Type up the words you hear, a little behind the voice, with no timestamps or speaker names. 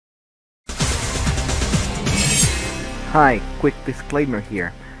Hi, quick disclaimer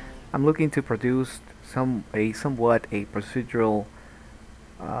here. I'm looking to produce somewhat a procedural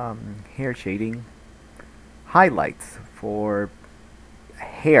hair shading highlights for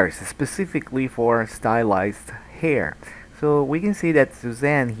hairs, specifically for stylized hair. So we can see that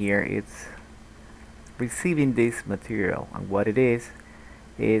Suzanne here is receiving this material, and what it is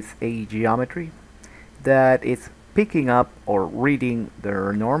a geometry that is picking up or reading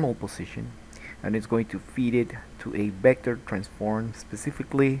their normal position, and it's going to feed it to a vector transform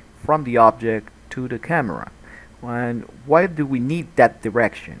specifically from the object to the camera. And why do we need that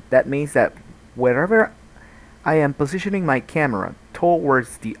direction? That means that wherever I am positioning my camera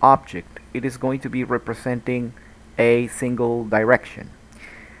towards the object, it is going to be representing a single direction,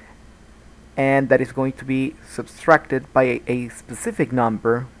 and that is going to be subtracted by a specific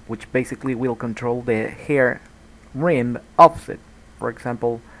number, which basically will control the hair rim offset. For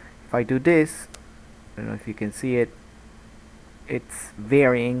example, if I do this, I don't know if you can see it, it's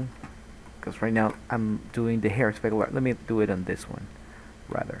varying because right now I'm doing the hair specular. Let me do it on this one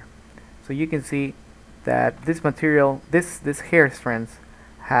rather. So you can see that this material, this hair strands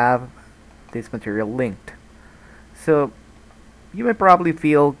have this material linked. So you may probably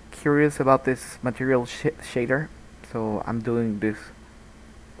feel curious about this material shader, so I'm doing this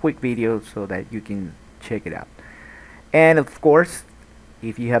quick video so that you can check it out. And of course,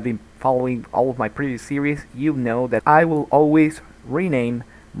 if you have been following all of my previous series, you know that I will always rename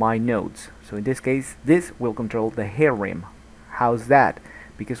my nodes. So in this case, this will control the hair rim. How's that?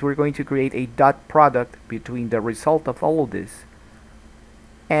 Because we're going to create a dot product between the result of all of this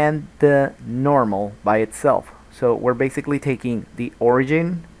and the normal by itself. So we're basically taking the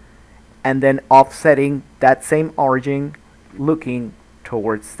origin and then offsetting that same origin looking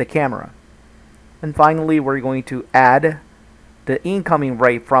towards the camera. And finally, we're going to add the incoming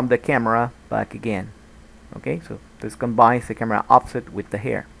ray from the camera back again. Okay, so this combines the camera offset with the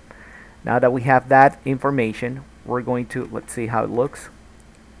hair. Now that we have that information, we're going to, let's see how it looks.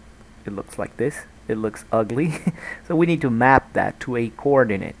 It looks like this. It looks ugly. So we need to map that to a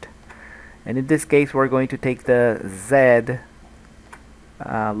coordinate. And in this case, we're going to take the Z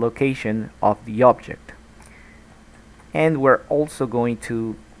location of the object. And we're also going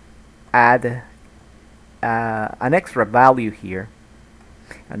to add an extra value here,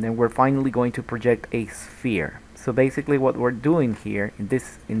 and then we're finally going to project a sphere. So basically what we're doing here in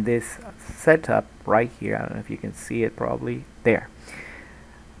this setup right here, I don't know if you can see it, probably there,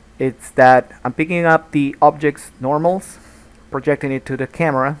 it's that I'm picking up the object's normals, projecting it to the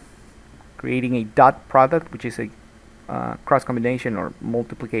camera, creating a dot product, which is a cross combination or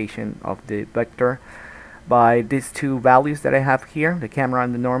multiplication of the vector by these two values that I have here, the camera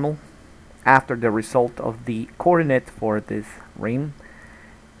and the normal, after the result of the coordinate for this rim.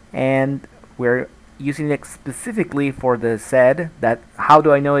 And we're using it specifically for the Z. That, how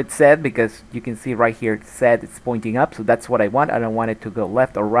do I know it's Z? Because you can see right here Z, it's pointing up, so that's what I want. I don't want it to go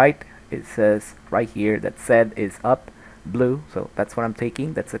left or right. It says right here that Z is up, blue, so that's what I'm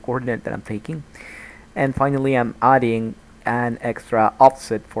taking. That's the coordinate that I'm taking. And finally, I'm adding an extra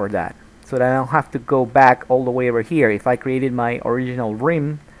offset for that, so that I don't have to go back all the way over here. If I created my original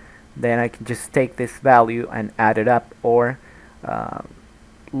rim, then I can just take this value and add it up, or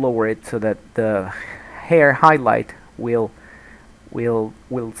lower it so that the hair highlight will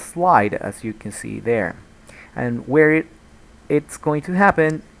slide, as you can see there. And where it's going to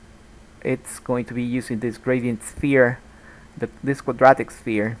happen, it's going to be using this gradient sphere, this quadratic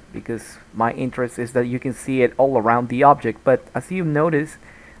sphere, because my interest is that you can see it all around the object. But as you notice,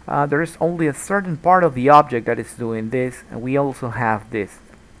 there is only a certain part of the object that is doing this, and we also have this.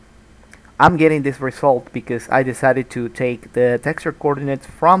 I'm getting this result because I decided to take the texture coordinates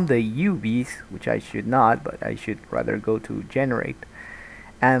from the UVs, which I should not, but I should rather go to generate,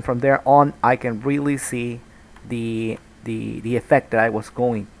 and from there on I can really see the effect that I was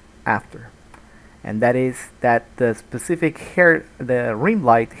going after, and that is that the specific hair, the rim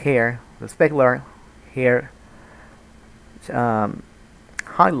light hair, the specular hair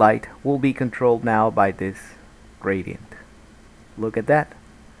highlight will be controlled now by this gradient. Look at that.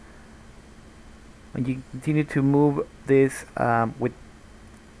 When you continue to move this with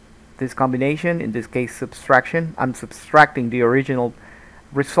this combination, in this case subtraction, I'm subtracting the original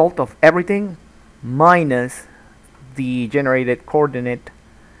result of everything minus the generated coordinate,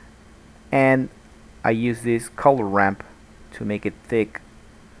 and I use this color ramp to make it thick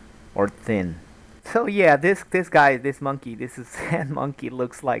or thin. So yeah, this guy, this monkey, this is sand monkey,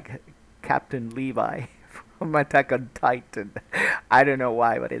 looks like Captain Levi from Attack on Titan. I don't know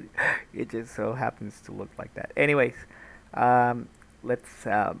why, but it just so happens to look like that. Anyways, let's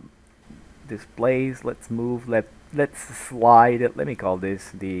this place. Let's move. Let's slide it. Let me call this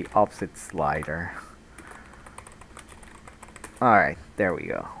the offset slider. Alright, there we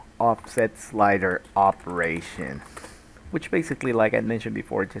go. Offset slider operation, which basically, like I mentioned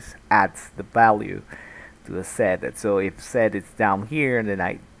before, just adds the value to the set. So if set is down here and then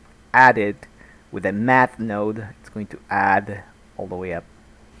I add it with a math node, it's going to add all the way up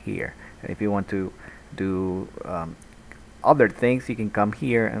here. And if you want to do other things, you can come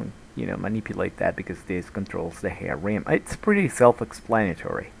here and manipulate that, because this controls the hair rim. It's pretty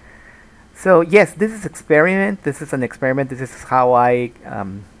self-explanatory. So yes, this is experiment. This is an experiment. This is how I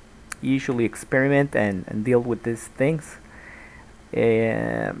usually experiment and deal with these things.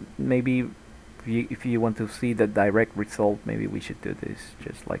 Maybe if you want to see the direct result, maybe we should do this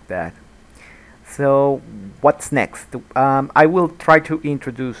just like that. So what's next? I will try to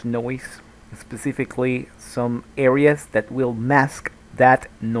introduce noise, specifically some areas that will mask that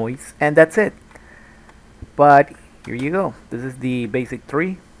noise, and that's it. But here you go. This is the basic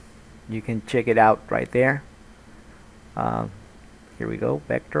tree. You can check it out right there. Here we go.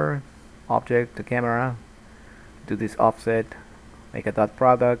 Vector, object to camera, do this offset, make a dot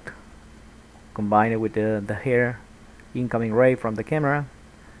product, combine it with the hair incoming ray from the camera,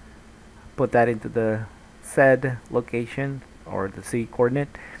 put that into the Z location or the Z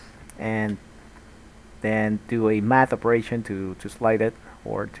coordinate, and then do a math operation to slide it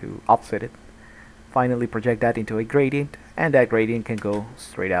or to offset it. Finally project that into a gradient, and that gradient can go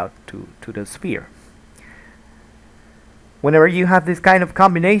straight out to the sphere. Whenever you have this kind of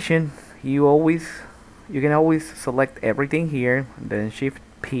combination, you can always select everything here, and then Shift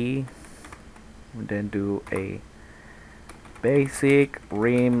P, and then do a basic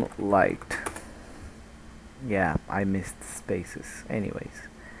rim light. Yeah, I missed spaces. Anyways,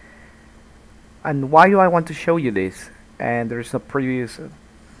 and why do I want to show you this? And there's a previous.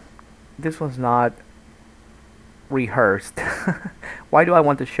 This was not rehearsed. Why do I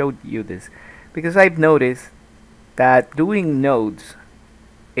want to show you this? Because I've noticed that doing nodes,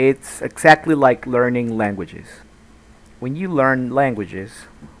 it's exactly like learning languages. When you learn languages,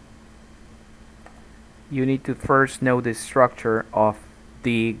 you need to first know the structure of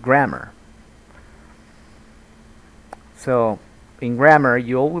the grammar. So in grammar,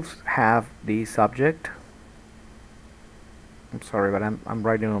 you always have the subject. I'm sorry, but I'm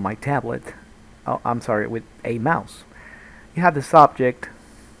writing on my tablet. Oh, I'm sorry, with a mouse. You have the subject.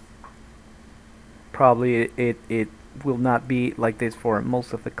 Probably it will not be like this for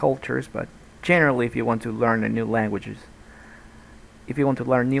most of the cultures, but generally, if you want to learn new languages,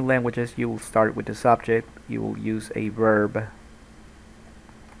 you will start with the subject. You will use a verb,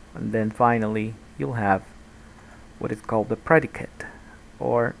 and then finally you'll have what is called the predicate,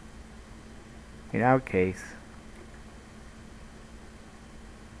 or in our case,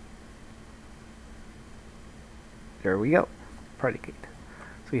 there we go, predicate.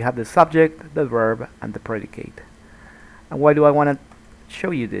 So you have the subject, the verb, and the predicate. And why do I want to show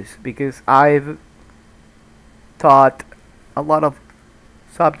you this? Because I've taught a lot of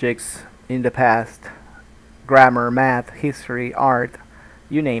subjects in the past: grammar, math, history, art,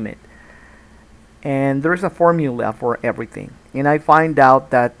 you name it. And there's a formula for everything. And I find out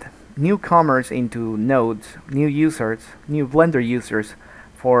that newcomers into nodes, new users, new Blender users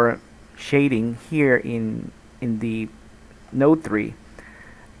for shading here in the node 3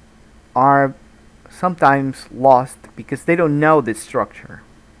 are sometimes lost because they don't know the structure.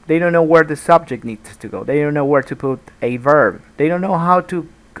 They don't know where the subject needs to go. They don't know where to put a verb. They don't know how to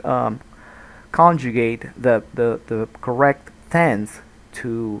conjugate the correct tense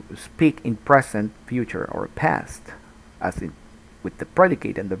to speak in present, future, or past, as in with the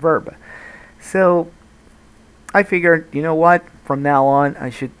predicate and the verb. So I figured, you know what? From now on, I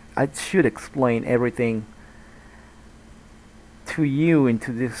should explain everything to you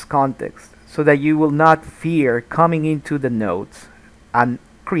into this context, so that you will not fear coming into the nodes and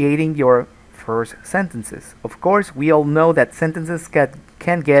creating your first sentences. Of course, we all know that sentences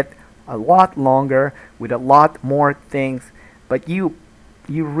can get a lot longer with a lot more things, but you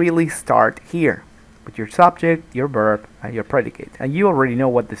really start here with your subject, your verb, and your predicate. And you already know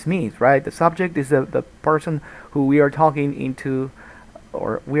what this means, right? The subject is the person who we are talking into,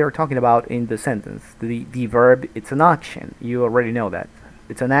 or we are talking about in the sentence. The verb, it's an action. You already know that.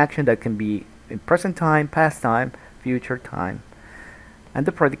 It's an action that can be in present time, past time, future time. And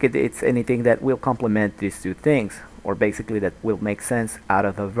the predicate, it's anything that will complement these two things, or basically that will make sense out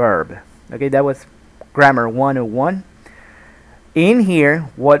of the verb. Okay, that was Grammar 101. In here,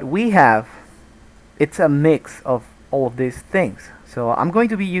 what we have, it's a mix of all of these things. So I'm going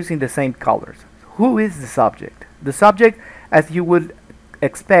to be using the same colors. Who is the subject? The subject, as you would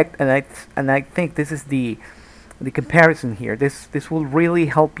expect, and I think this is the comparison here. This will really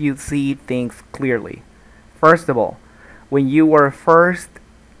help you see things clearly. First of all, when you were first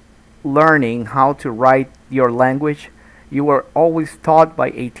learning how to write your language, you were always taught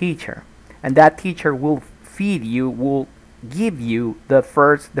by a teacher, and that teacher will feed you, will give you the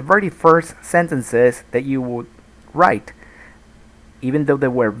very first sentences that you would write. Even though they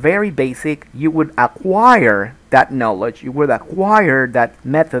were very basic, you would acquire that knowledge, you would acquire that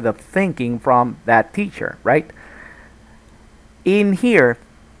method of thinking from that teacher, right? In here,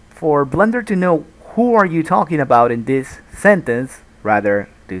 for Blender to know who are you talking about in this sentence, rather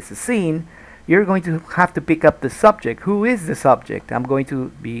this scene, you're going to have to pick up the subject. Who is the subject? I'm going to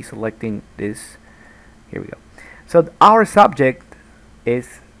be selecting this. Here we go. So our subject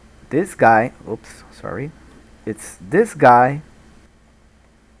is this guy. Oops, sorry. It's this guy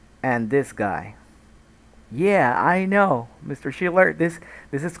and this guy. Yeah, I know, Mr. Schiller. This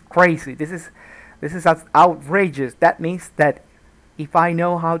is crazy. This is outrageous. That means that if I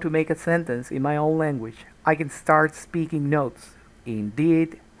know how to make a sentence in my own language, I can start speaking notes.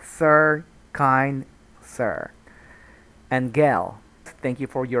 Indeed, sir, kind sir. And gal, thank you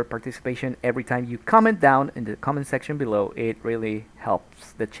for your participation. Every time you comment down in the comment section below, it really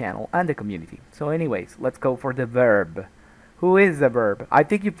helps the channel and the community. So anyways, let's go for the verb. Who is the verb? I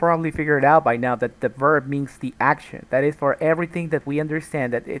think you probably figured out by now that the verb means the action. That is for everything that we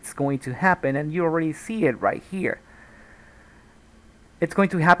understand that it's going to happen, and you already see it right here. It's going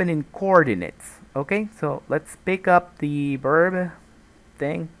to happen in coordinates. Okay, so let's pick up the verb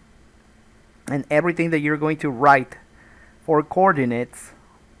thing, and everything that you're going to write for coordinates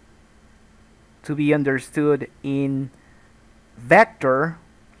to be understood in vector.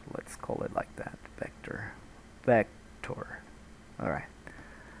 Let's call it like that. Vector. Alright.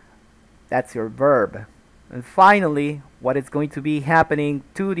 That's your verb. And finally, what is going to be happening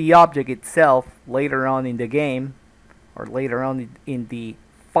to the object itself later on in the game, or later on in the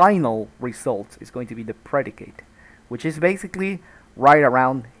final result, is going to be the predicate, which is basically right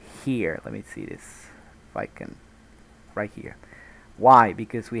around here. Let me see this, if I can, right here. Why?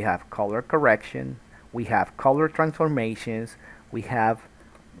 Because we have color correction, we have color transformations, we have,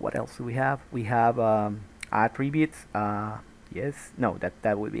 what else do we have? We have attributes, yes, no,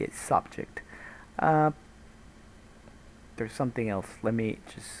 that would be a subject. There's something else. Let me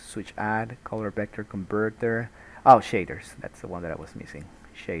just switch add, color vector converter. Oh, shaders, that's the one that I was missing.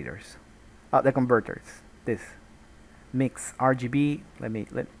 Shaders. Oh, the converters. This mix RGB. Let me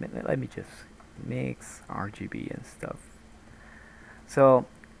just mix RGB and stuff. So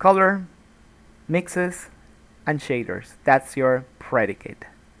color, mixes, and shaders. That's your predicate.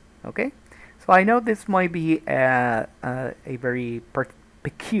 Okay. So I know this might be a very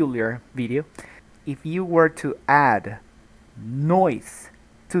peculiar video. If you were to add noise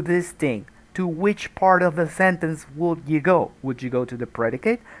to this thing, to which part of the sentence would you go? Would you go to the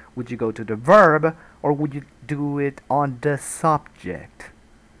predicate? Would you go to the verb? Or would you do it on the subject?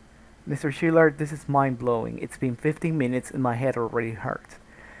 Mr. Schiller, this is mind-blowing. It's been 15 minutes and my head already hurts.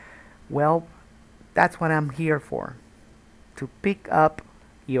 Well, that's what I'm here for. To pick up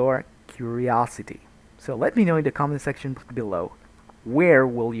your curiosity. So let me know in the comment section below, where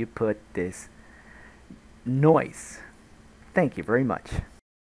will you put this noise? Thank you very much.